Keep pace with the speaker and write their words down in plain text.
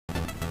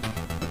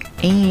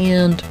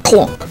And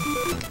clunk.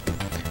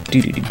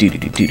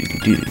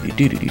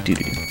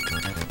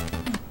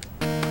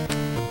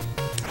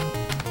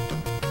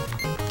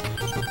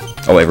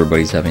 Oh,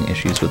 everybody's having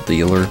issues with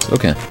the alerts.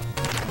 Okay.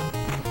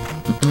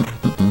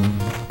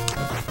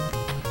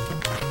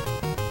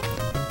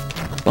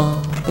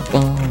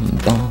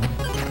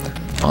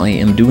 I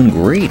am doing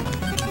great.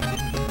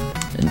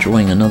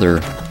 Enjoying another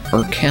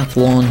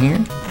Arcathlon here.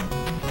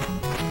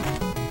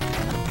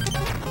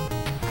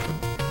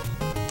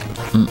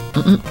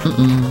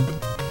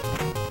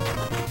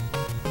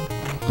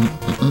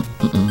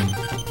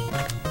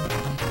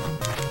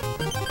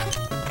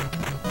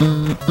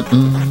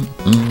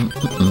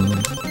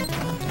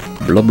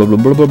 Blah blah blah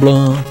blah blah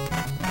blah.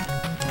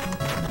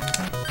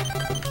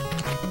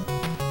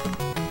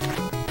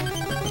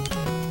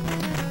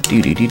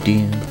 Dee dee dee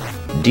dee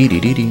dee dee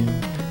dee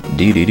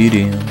dee dee dee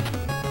dee.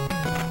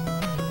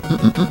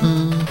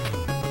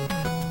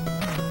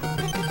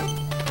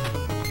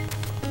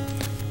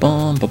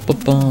 Bum bum bum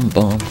bum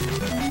bum.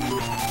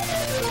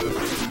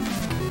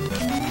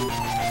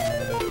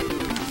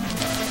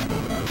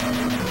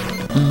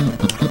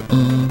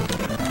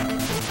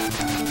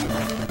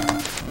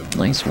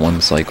 Nice one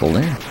cycle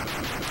there.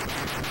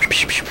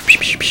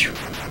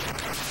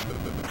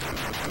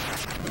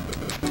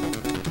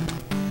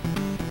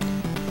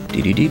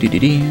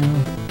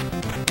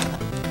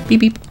 Beep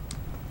beep.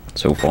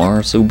 So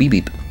far, so beep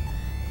beep.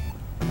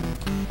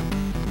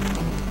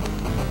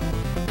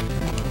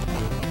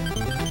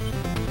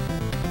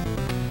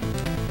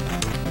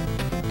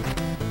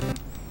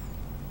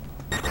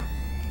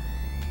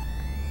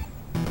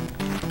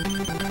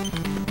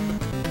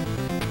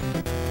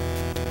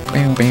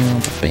 Bow,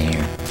 bow, bow.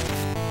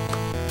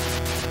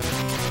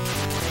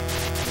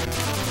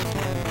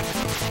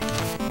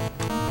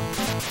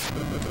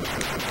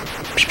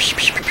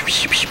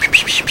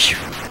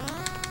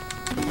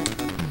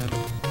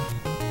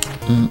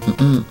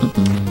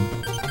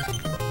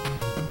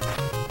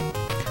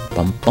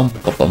 Bum bum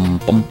bum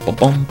bum bum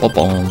bum bum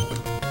bum.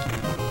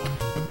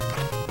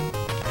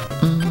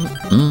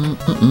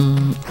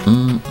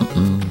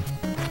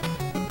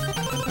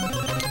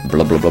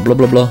 Blah blah blah blah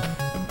blah blah.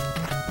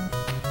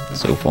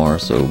 So far,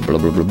 so blah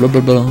blah blah blah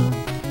blah blah.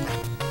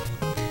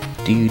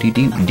 Doo doo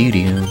doo doo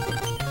doo.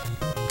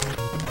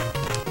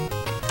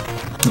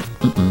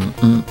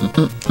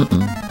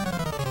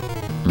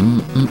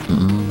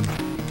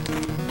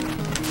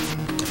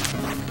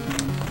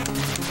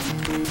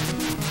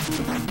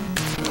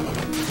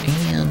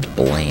 And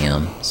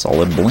blam,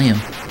 solid blam.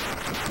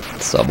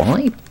 Sub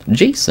hype,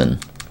 Jason.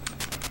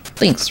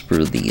 Thanks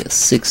for the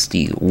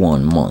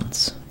 61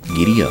 months.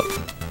 Giddy up.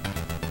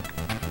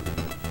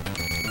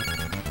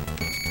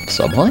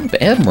 Sub hype,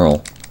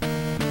 Admiral.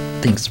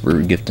 Thanks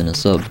for gifting a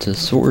sub to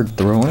Sword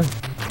Thrower.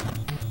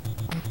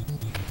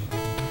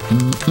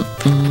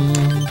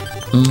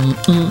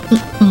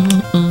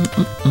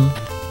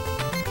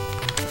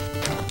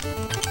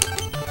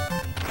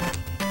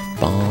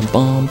 Bum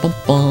bum bum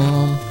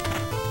bum.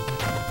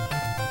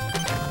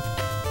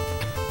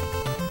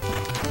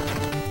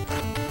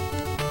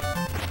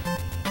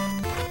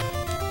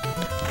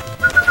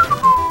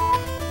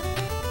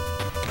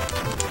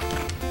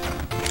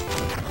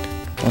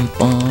 Bum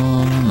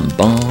bum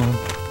bum.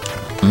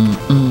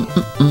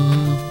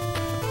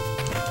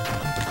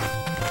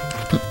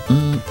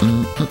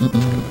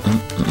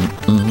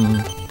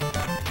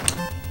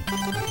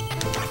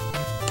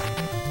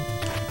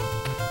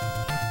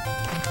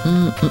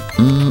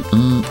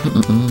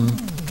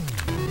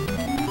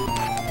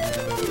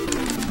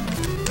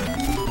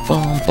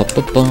 Bum bum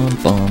bum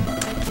bum.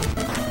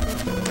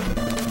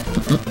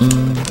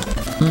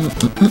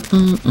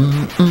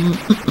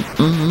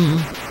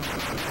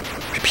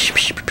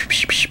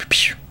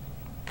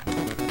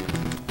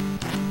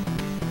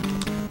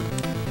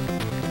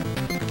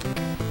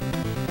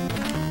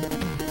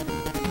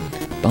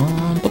 Bum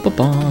bum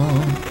bum.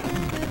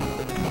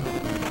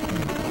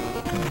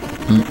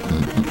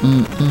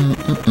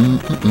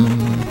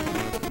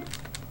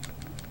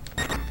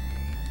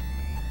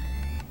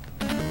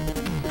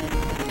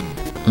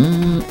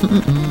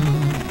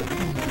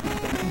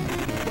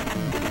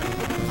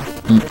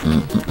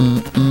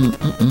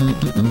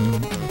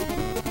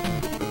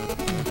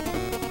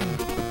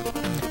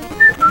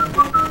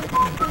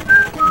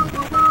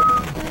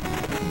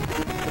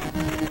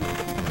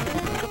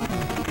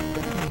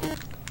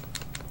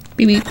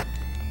 Beep beep.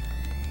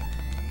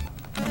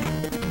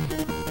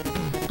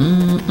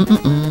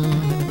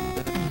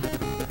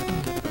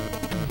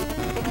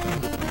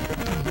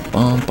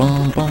 Bum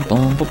bum bum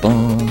bum bum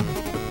bum.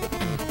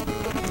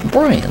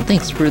 Brian,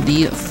 thanks for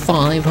the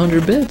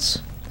 500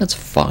 bits. That's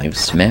 5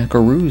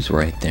 smackaroos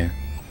right there.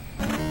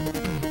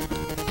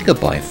 You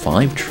could buy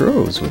 5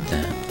 churros with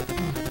that.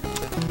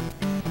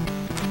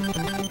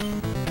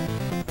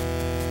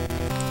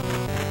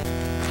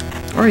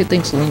 Alright,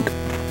 thanks Link.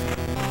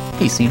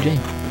 Hey CJ,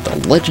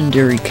 the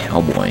legendary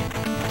cowboy.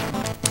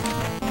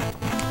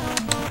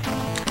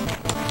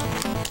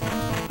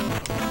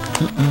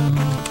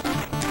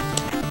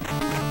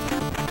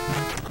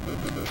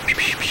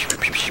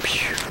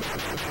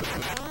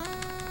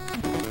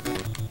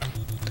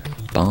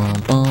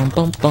 bum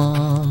bum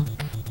bum.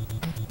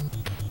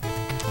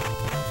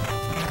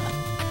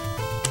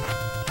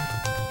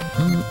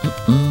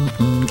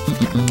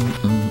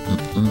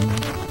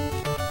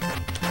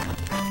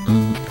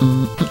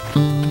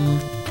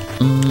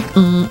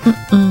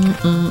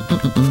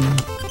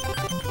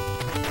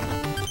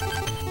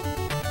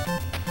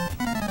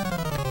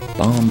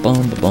 Bum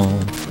bum bum.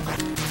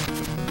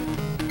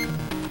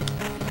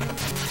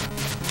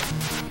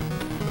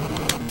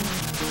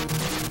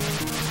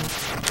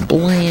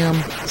 Blam!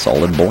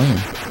 Solid blam.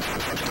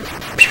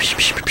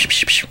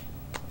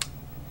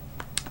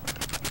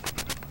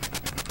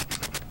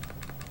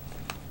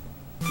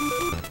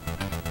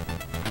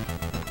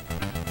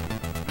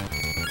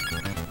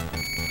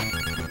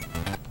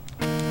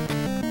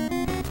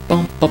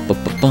 Bum bum bum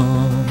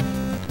bum.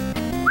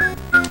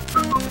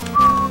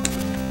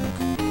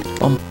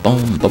 Bum bum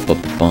bum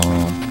bum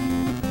bum.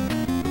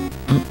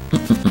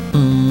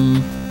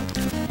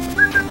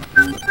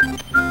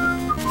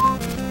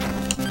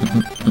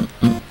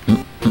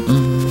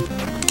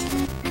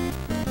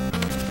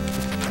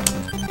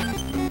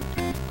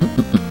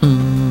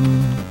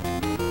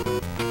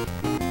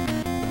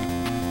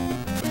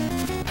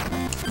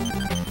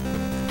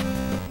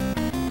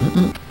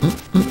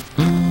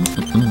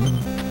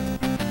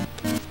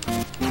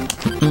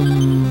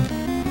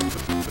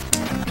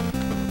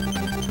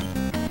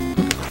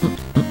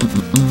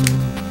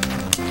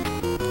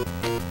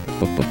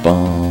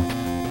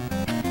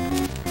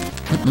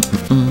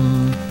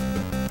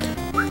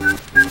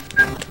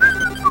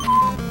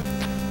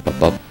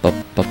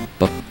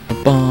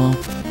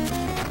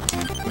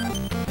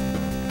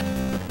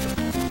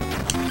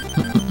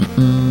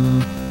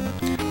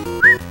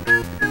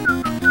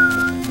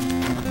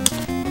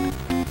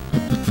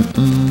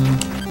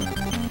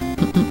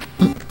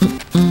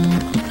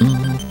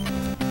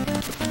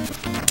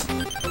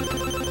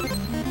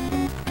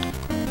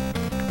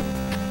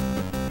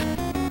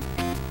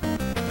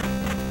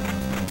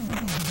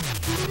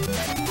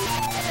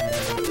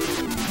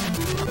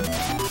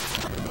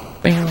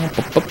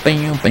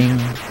 Bam, bam.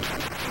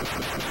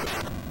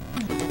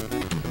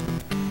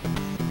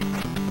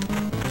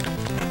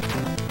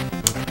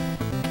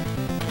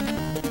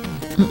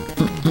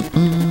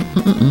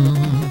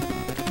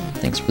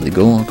 Thanks for the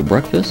go, Uncle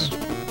Breakfast.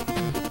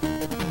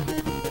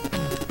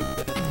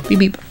 Beep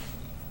beep.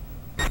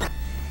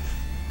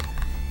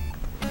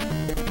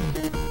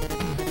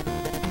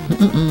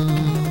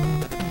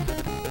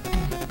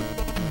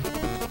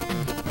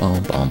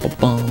 Bum bum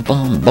bum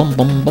bum bum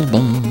bum bum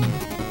bum.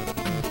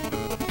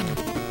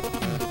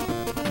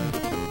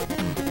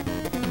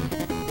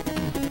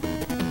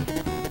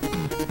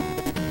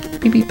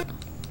 Beep beep.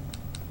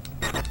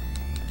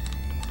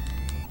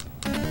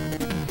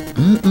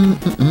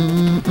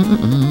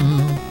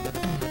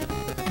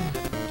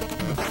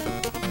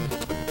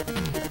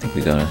 I think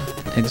we gotta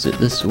exit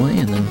this way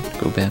and then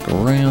go back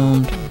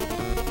around.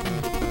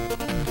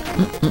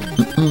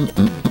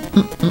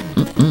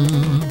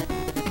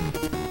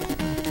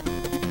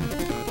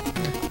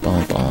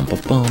 Bum bum bum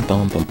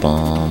bum bum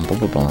bum bum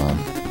bum bum.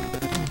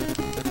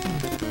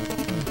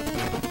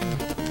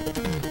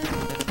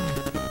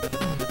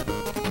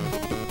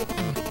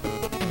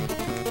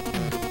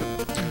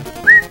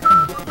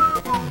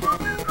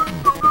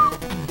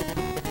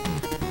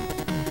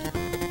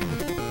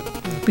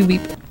 Beep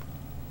beep.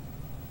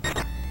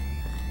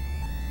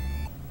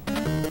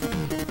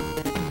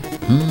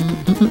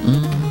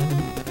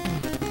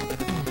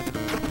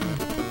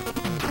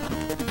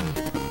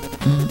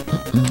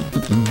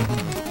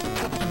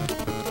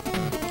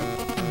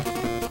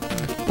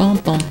 Bum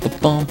bum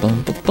bum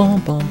bum bum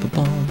bum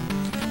bum.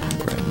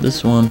 Grab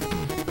this one.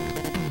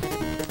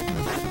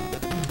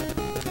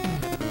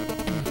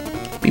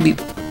 Beep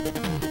beep.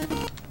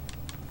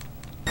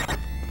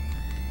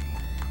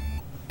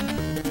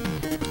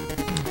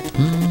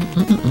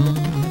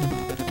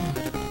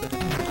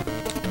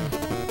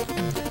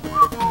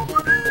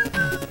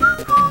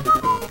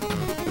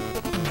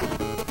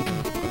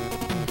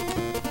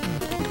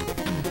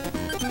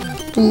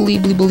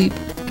 Bleep bleep bleep.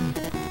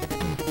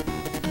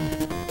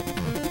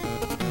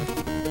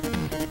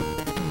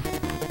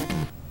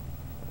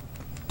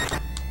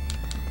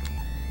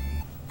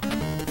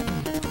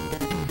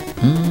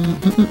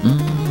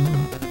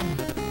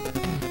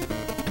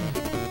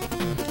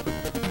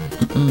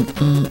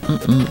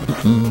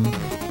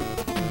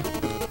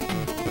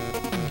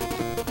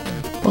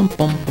 Bum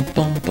bum bum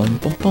bum bum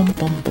bum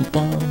bum bum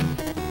bum.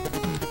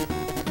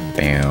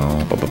 Bow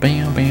bow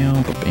bow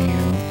bow bow bow.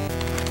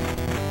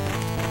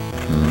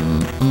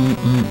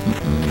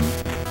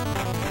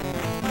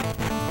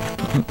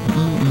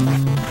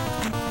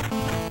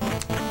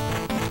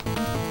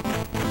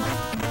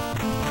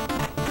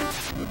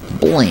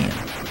 Blam.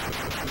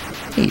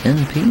 Hey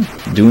NP,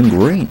 doing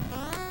great.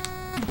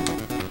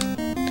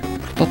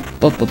 Ba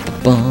ba ba ba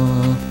ba.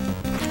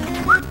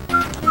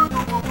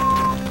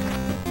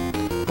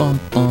 Bum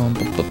bum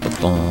ba ba ba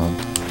bum.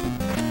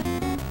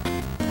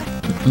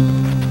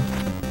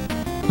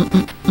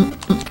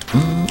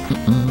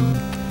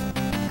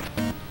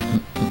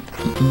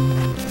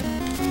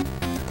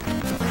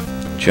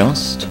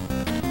 just.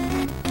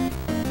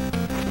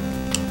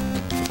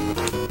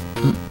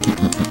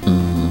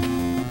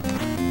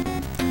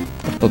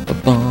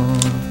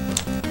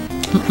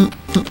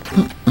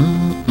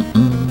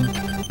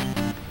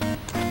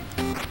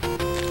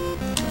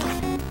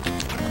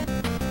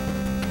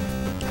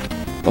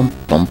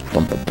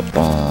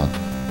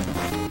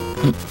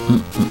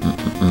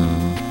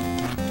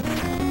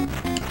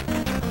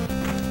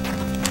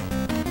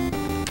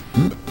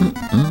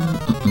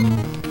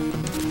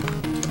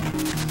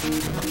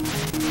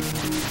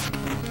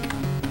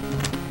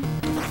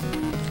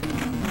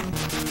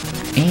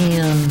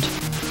 And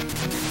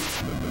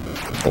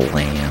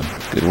blam.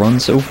 Good run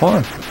so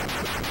far.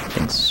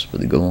 Thanks for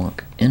the good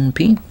luck,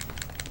 NP.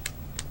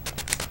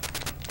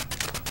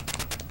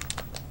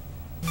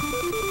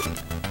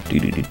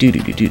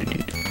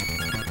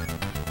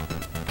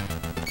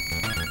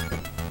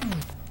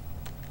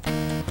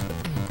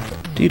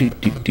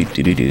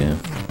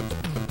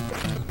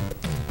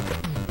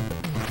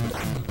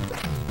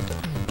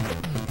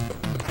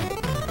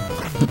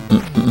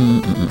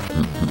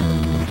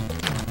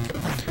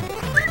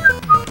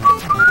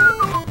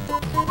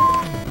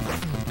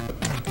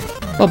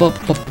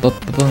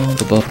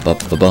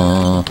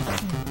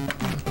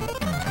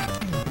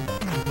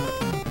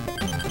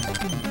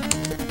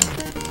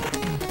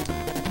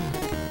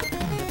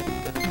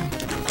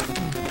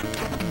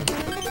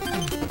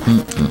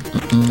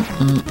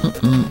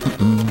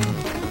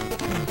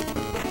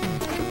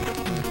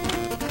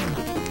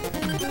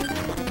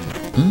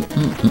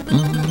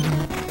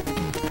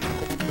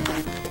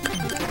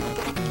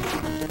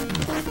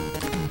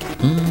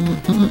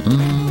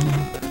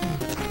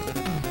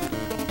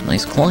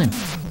 Nice climb.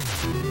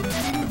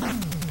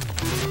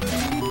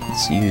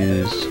 Let's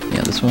use,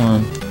 yeah, this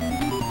one.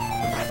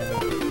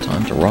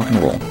 Time to rock and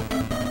roll.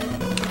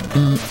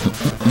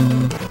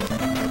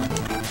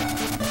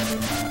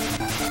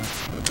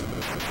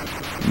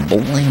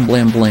 Blam,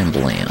 blam, blam,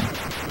 blam.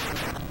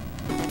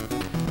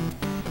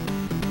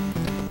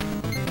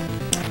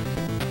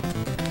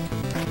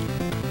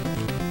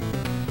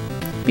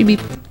 Beep,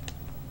 beep.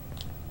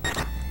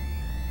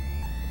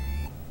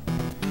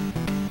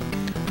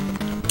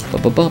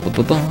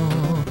 Ba-ba-ba-ba-ba-ba.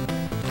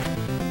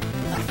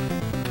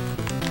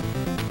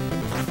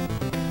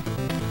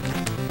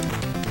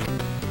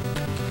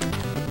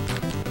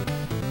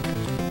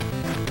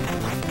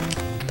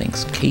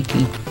 Thanks,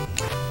 Cakey.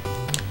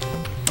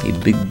 Hey,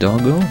 big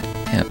doggo.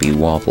 Happy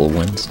Waffle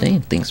Wednesday.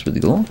 Thanks for the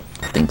goal.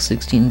 Thanks,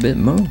 16-bit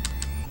Mo.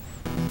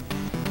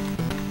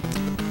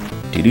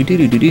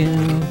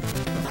 Do-do-do-do-do-do.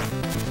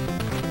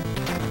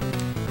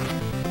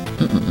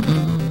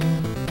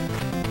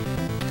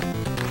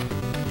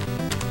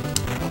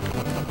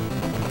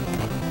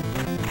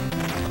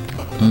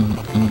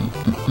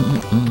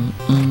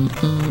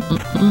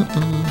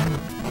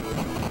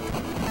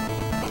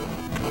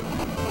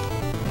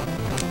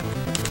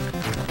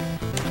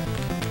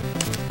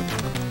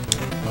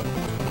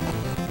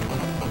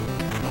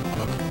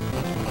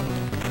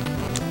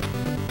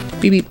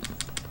 Beep beep.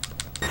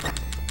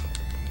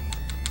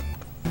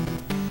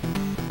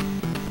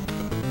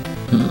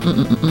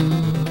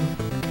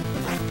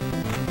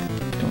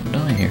 Don't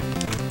die here.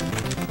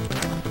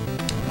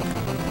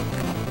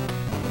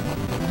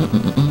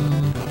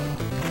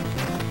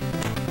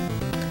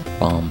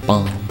 Bom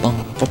bom bom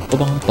bom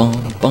bom bom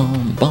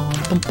bom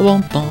bom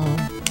bom bom.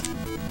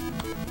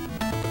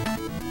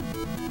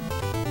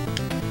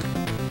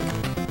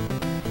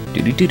 Do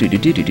do do do do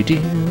do do do.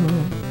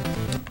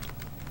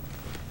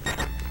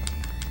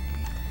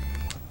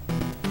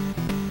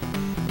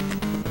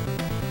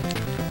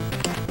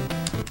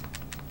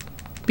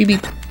 Beep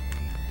beep.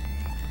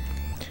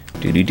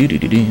 Do do do do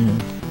do do.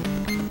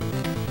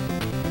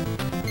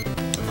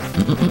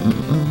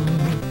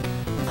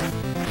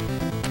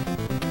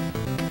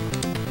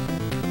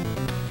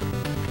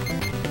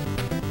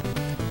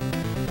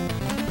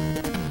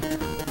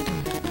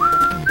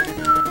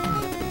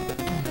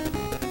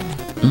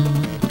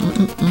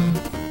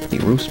 The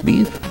roast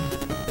beef.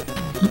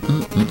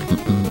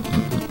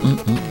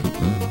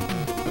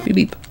 Beep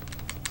beep.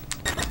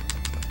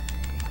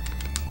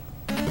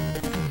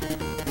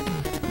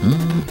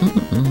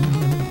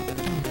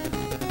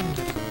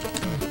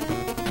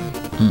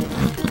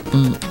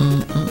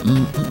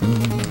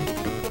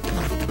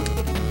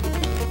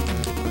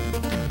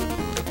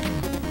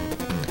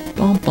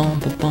 Bom bom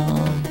bom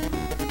bom.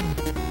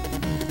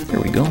 Here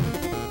we go.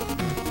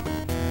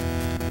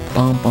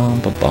 Bom bom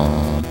bom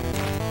bom.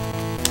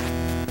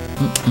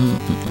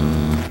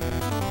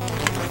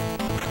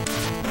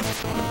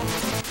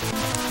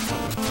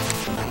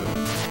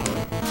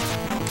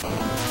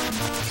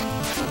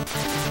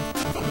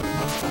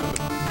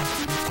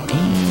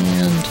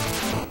 And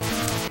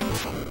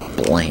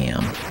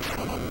blam.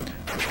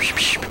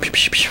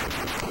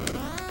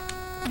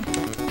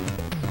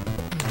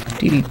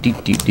 Dee dee dee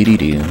dee dee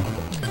dee.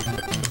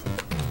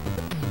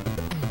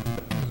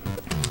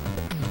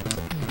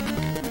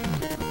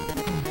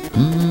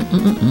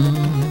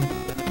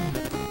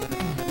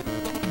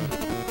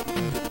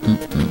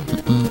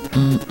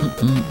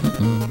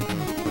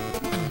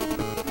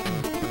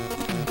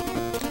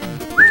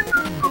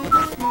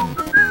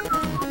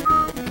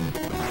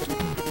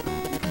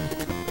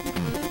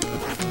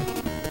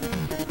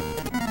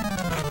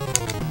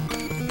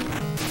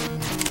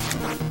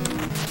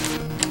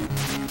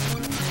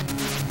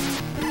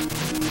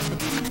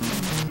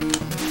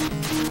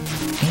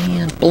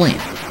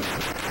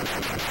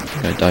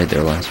 died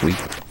there last week.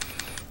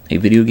 Hey,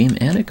 video game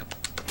addict.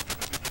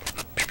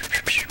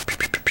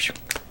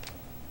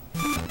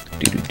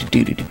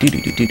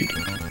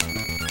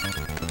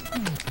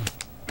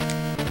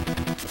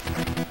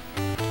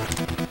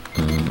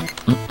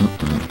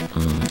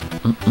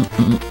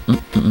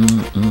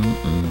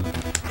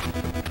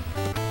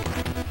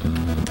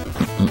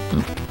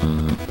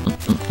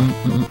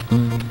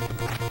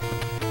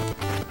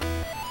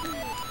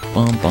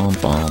 Bum bum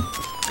bum.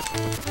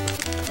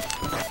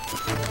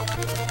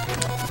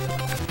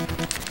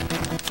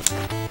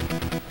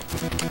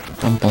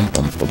 Bum bum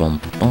bum bum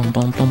bum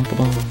bum bum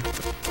bum.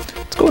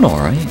 It's going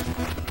alright.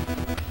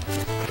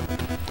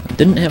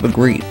 Didn't have a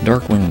great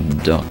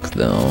Darkwing Duck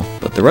though,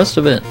 but the rest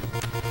of it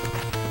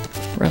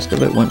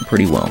went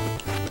pretty well.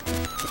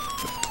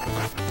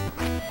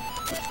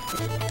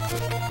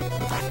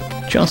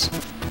 Just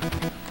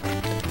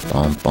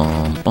bum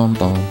bum bum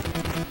bum.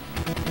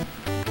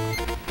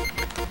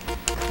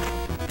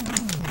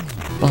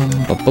 Bum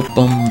bum bum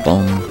bum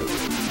bum.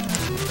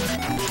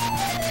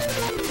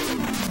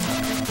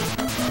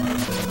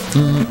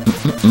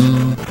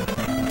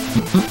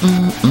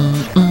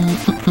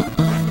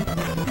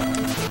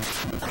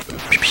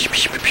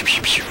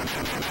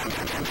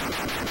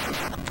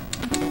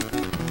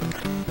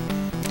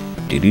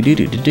 Do do do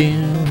do do do.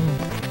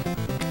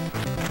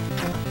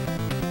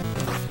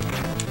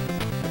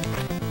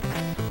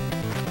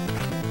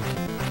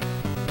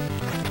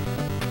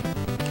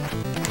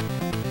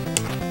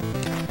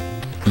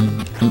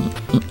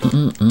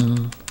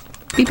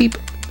 Beep beep.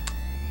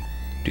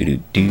 Do do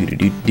do do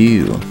do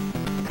do.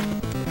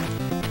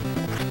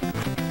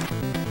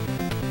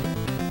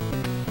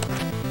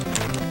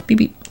 Beep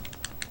beep.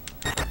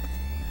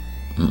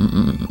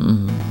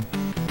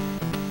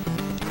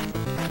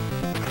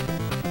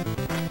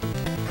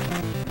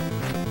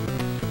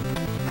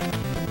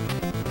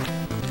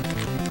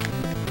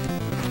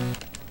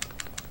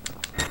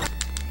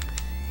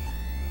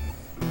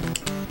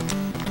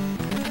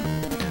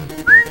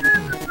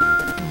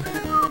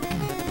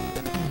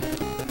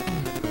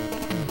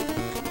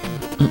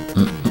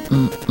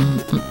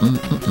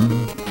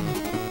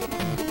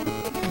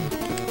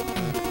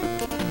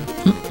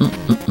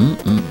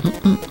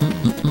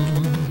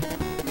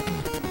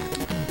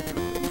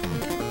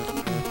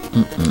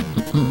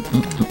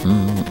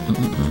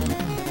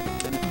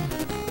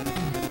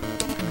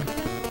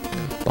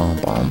 Bum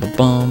bum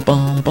bum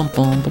bum bum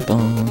bum bum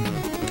bum.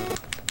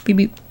 Beep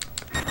beep.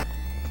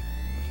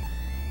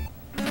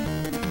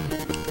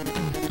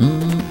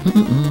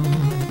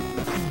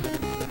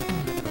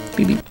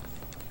 Beep beep.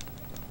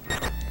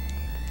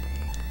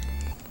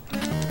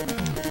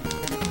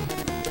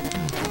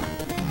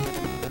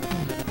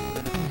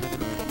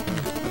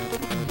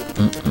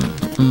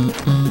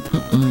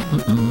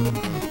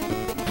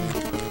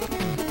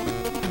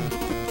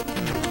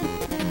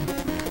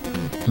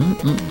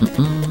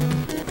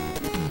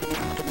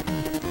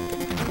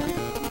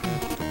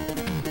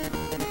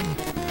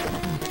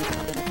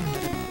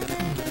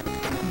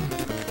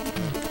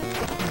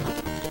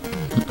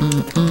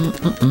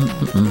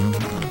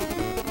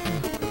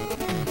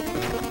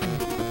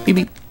 Beep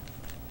beep.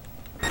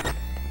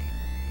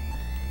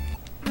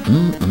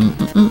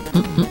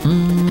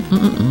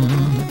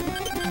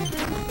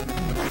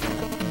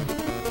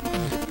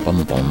 Bum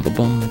bum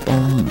bum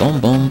bum bum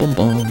bum bum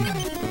bum.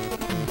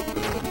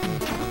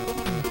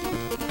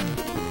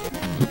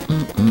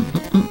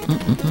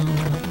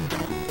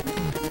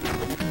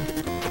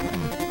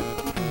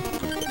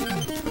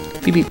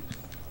 Beep beep.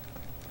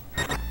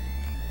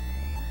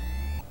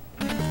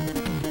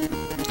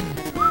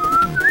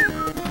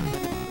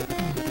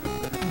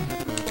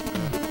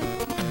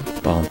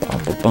 Bum bum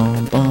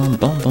bum bum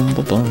bum bum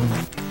bum bum.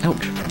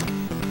 Ouch.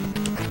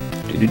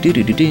 Do do do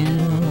do do do.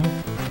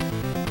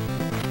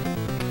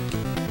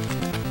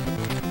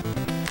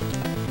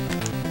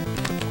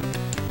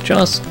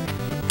 Just.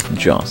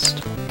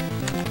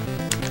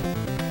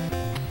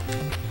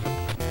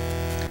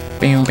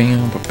 Bam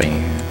bam bam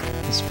bam.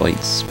 This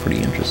fight's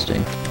pretty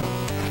interesting.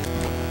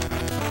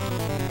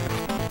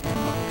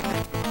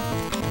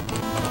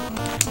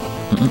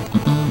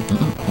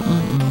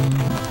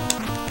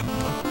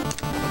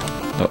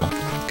 Uh-oh.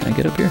 Can I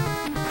get up here?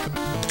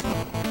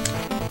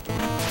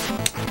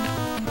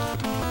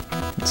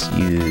 Let's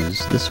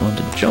use this one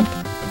to jump.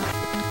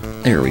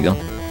 There we go.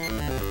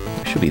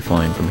 Should be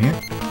fine from here.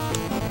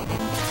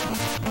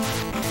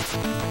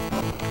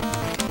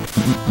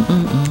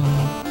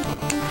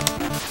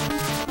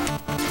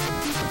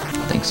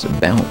 Thanks to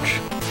Bouch.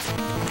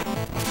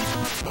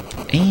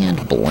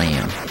 And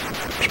blam.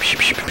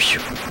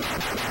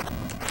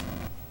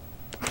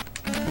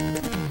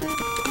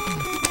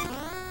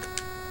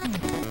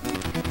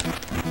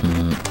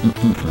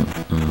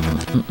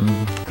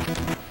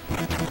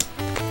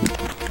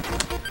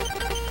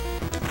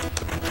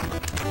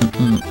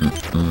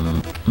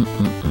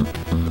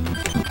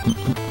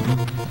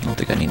 I don't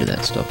think I needed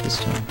that stuff this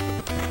time.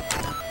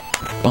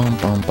 Bum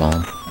bum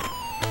bum.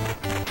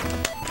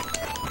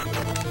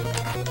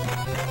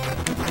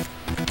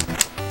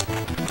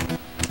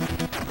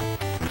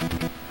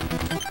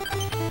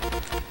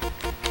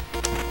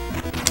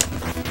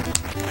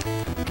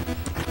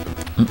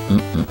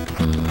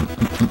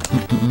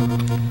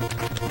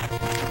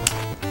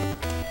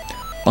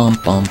 Bum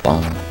bum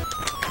bum.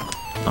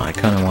 Oh, I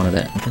kind of wanted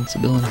that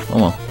invincibility. Oh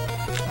well.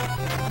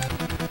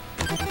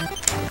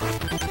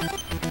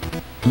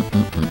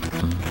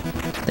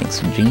 Thanks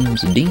to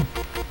James D.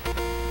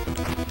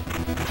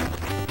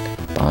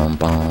 Bum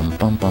bum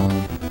bum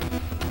bum.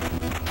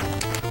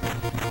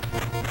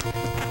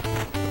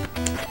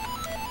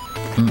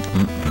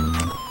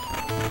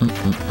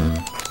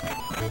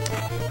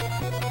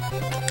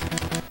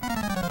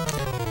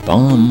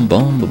 Bum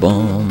bum ba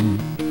bum.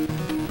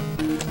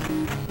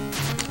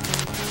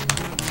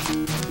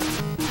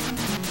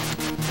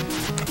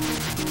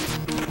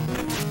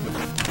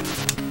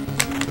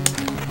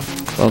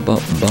 Bum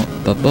bum bum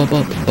bum bum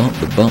bum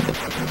bum bum.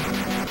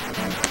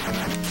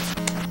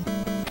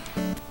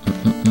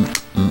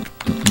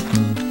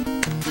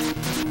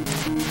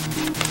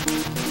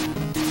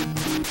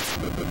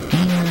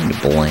 And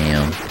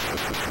blam.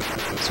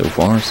 So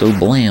far, so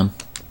blam.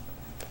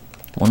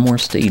 One more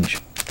stage.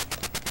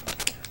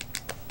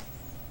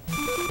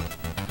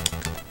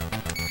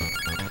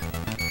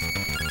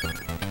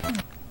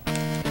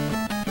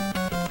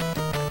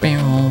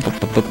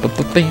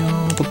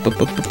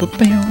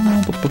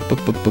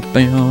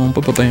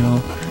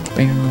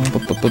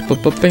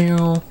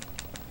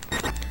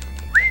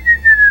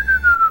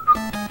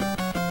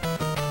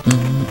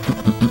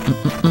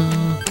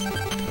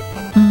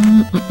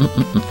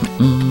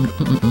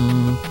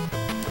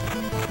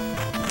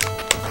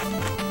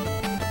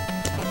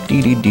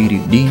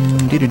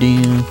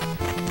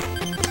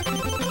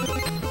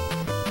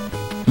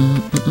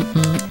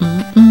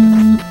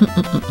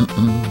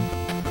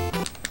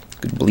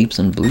 Good bleeps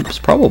and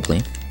bloops,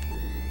 probably.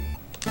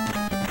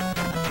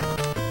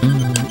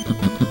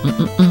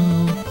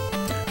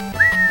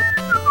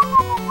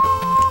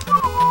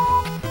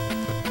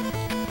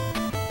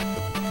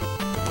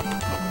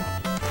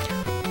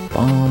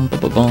 Bom ba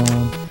ba bom.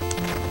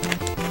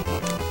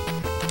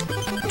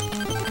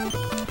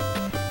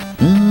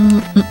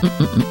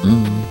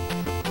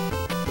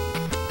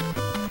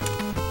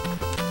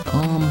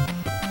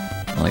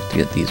 I like to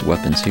get these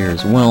weapons here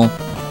as well.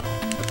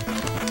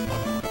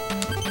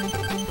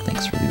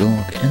 Thanks for the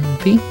gold,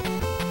 NP.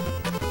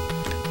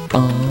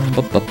 Bom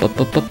ba ba ba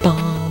ba ba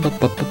bom ba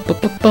ba ba ba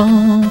ba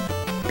bom.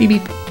 Beep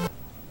beep.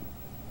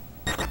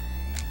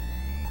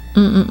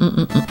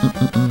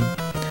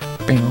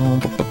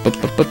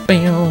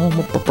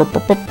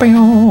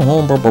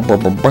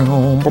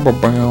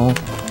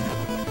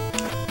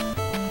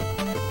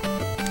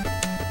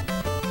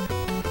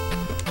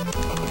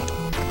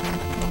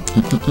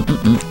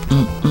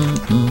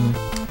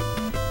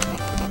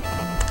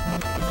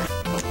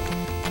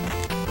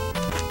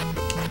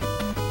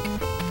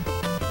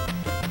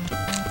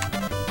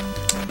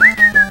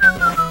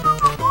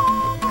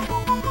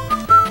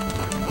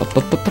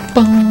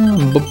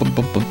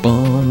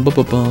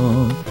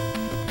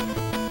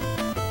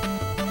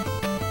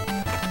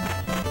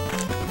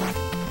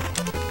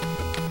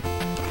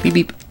 Beep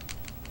beep.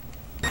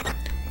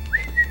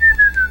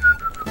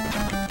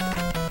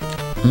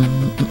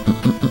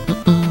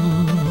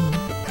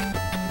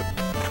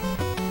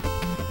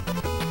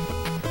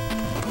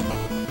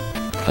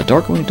 A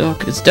Darkwing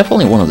Duck is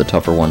definitely one of the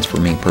tougher ones for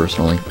me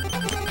personally.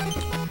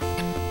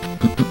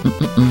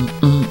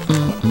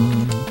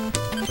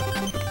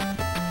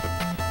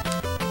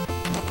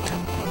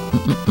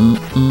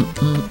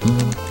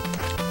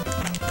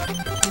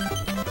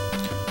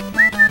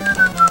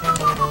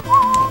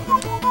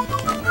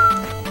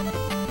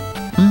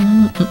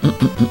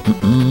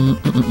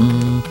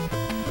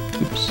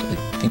 Oops, I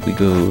think we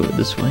go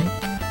this way.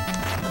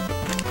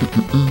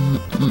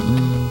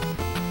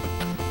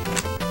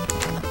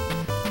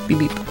 Beep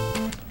beep.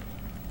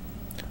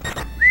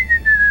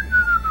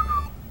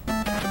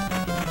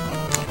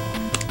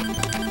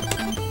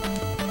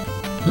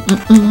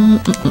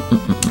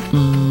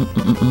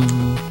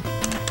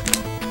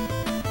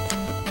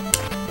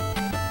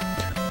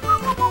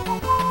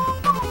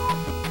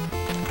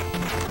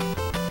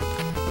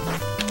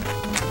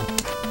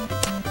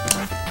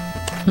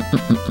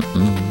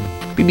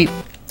 Beep beep.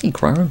 Hey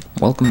Cryer,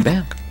 welcome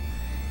back.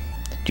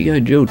 G.I.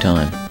 Joe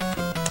time.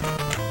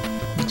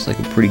 Looks like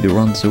a pretty good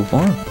run so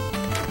far.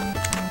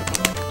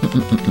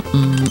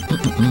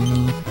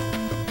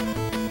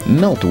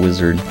 Melt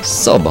Wizard,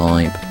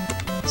 sub-hype.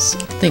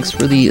 Thanks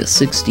for the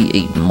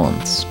 68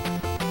 months.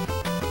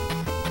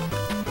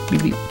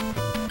 Beep beep.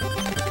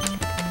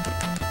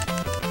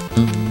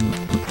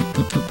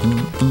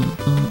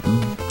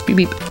 Beep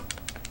beep.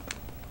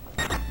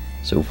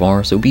 So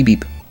far, so beep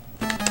beep.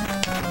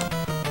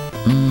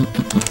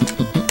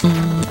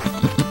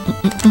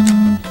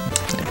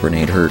 That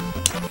grenade hurt.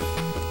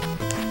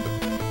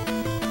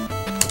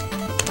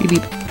 Beep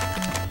beep.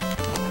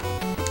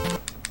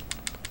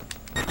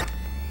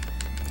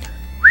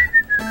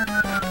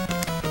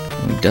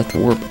 Death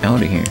warp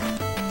out of here.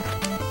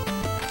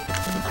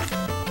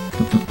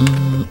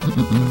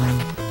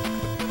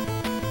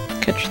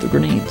 Catch the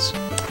grenades.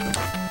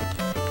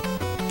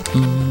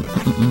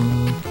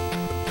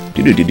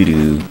 Do do do do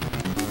do.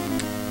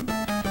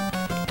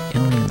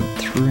 Alien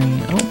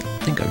 3. Oh.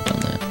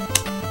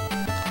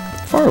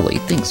 Charlie,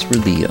 thanks for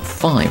the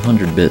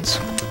 500 bits.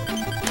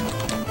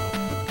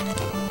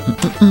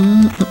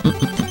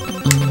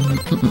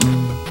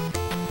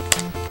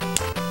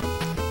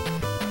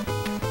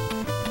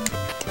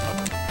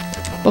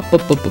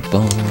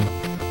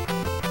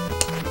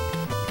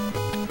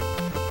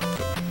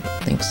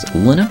 Thanks,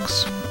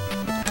 Linux.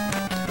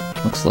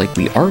 Looks like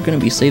we are going to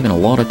be saving a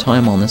lot of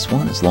time on this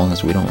one, as long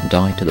as we don't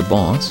die to the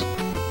boss.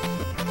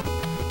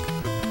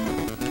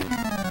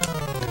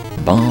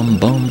 Bum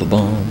bum ba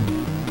bum.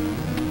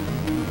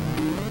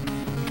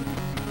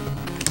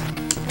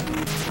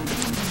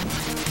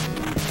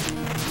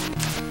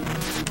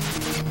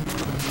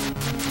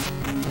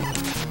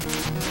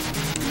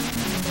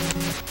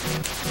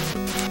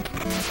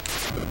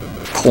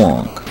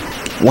 Clonk.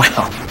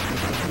 Wow.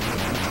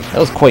 That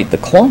was quite the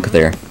clonk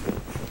there.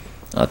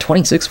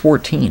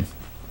 2614.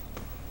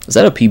 Is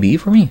that a PB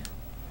for me?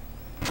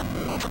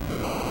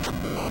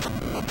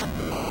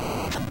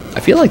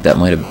 I feel like that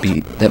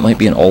might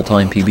be an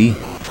all-time PB.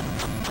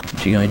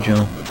 G.I.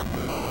 Joe.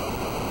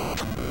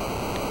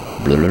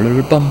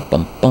 Bum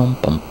bum bum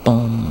bum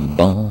bum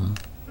bum.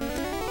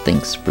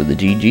 Thanks for the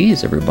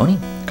GGs, everybody.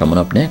 Coming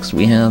up next,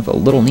 we have a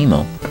Little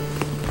Nemo.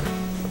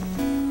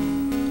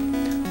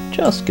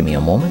 Just give me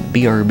a moment,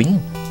 BRB.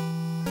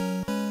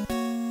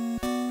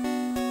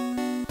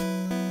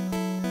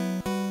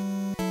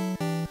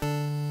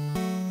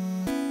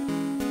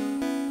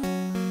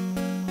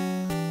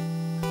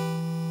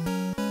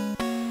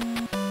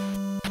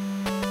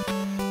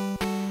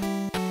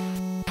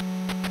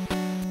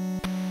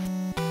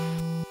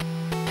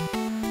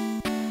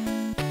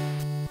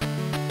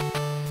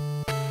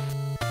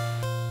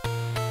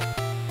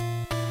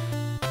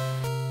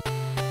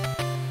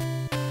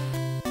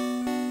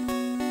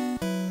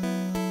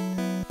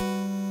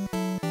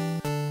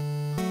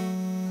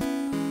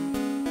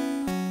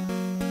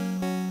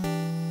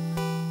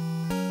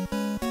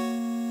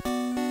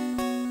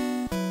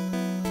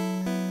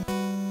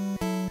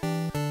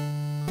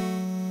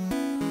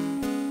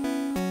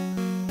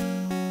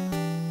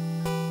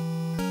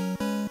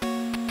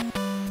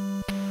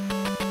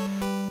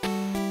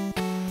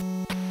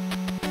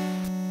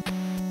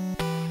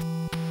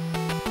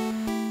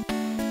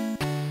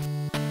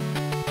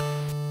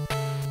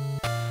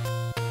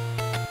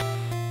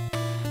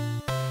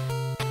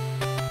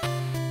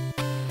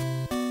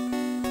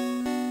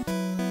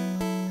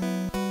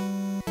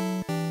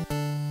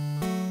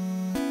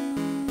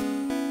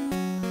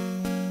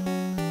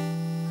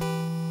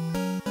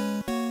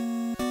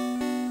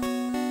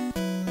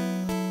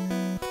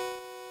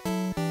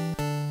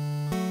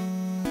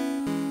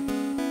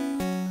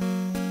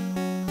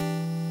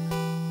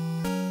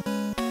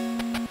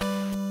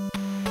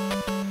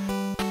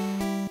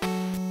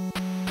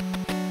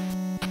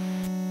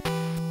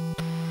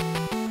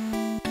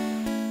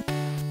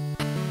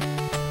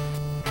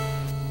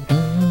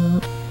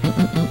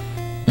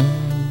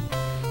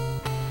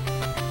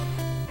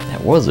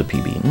 Was a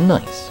PB.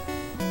 Nice.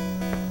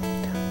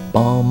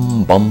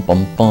 Bum bum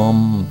bum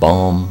bum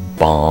bum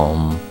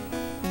bum.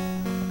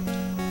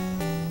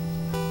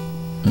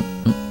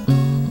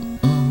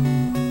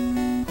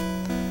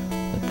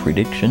 The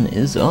prediction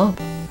is up.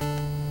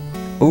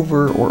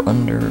 Over or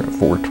under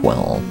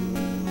 412.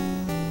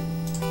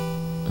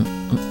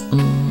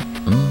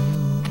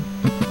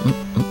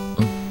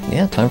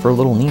 Yeah, time for a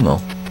Little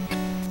Nemo.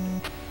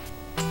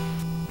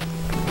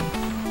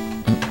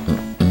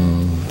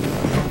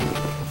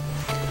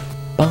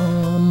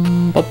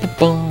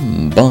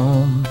 Bum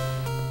bum.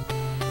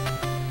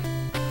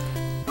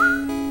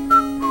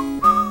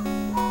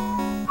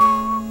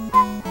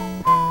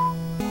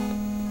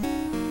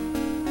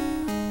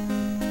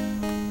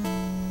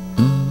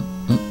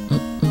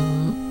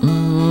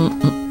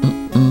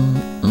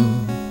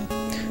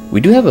 We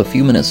do have a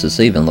few minutes to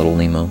save in Little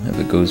Nemo if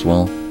it goes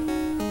well.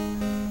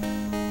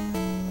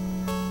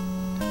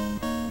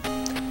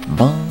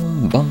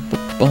 Bum bum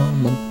bum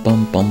bum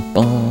bum bum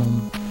bum.